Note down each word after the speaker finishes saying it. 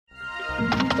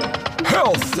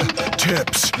health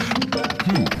tips.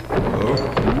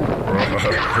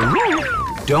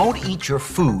 Don't eat your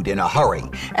food in a hurry,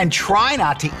 and try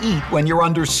not to eat when you're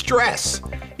under stress.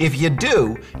 If you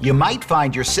do, you might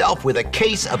find yourself with a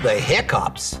case of the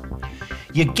hiccups.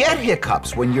 You get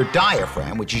hiccups when your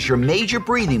diaphragm, which is your major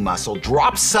breathing muscle,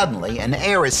 drops suddenly and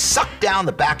air is sucked down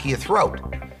the back of your throat.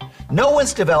 No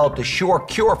one's developed a sure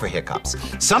cure for hiccups.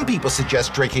 Some people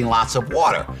suggest drinking lots of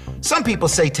water. Some people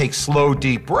say take slow,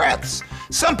 deep breaths.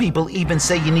 Some people even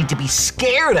say you need to be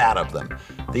scared out of them.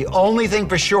 The only thing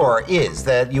for sure is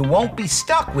that you won't be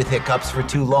stuck with hiccups for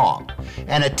too long.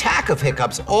 An attack of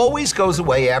hiccups always goes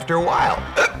away after a while.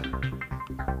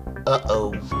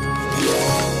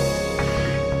 Uh-oh.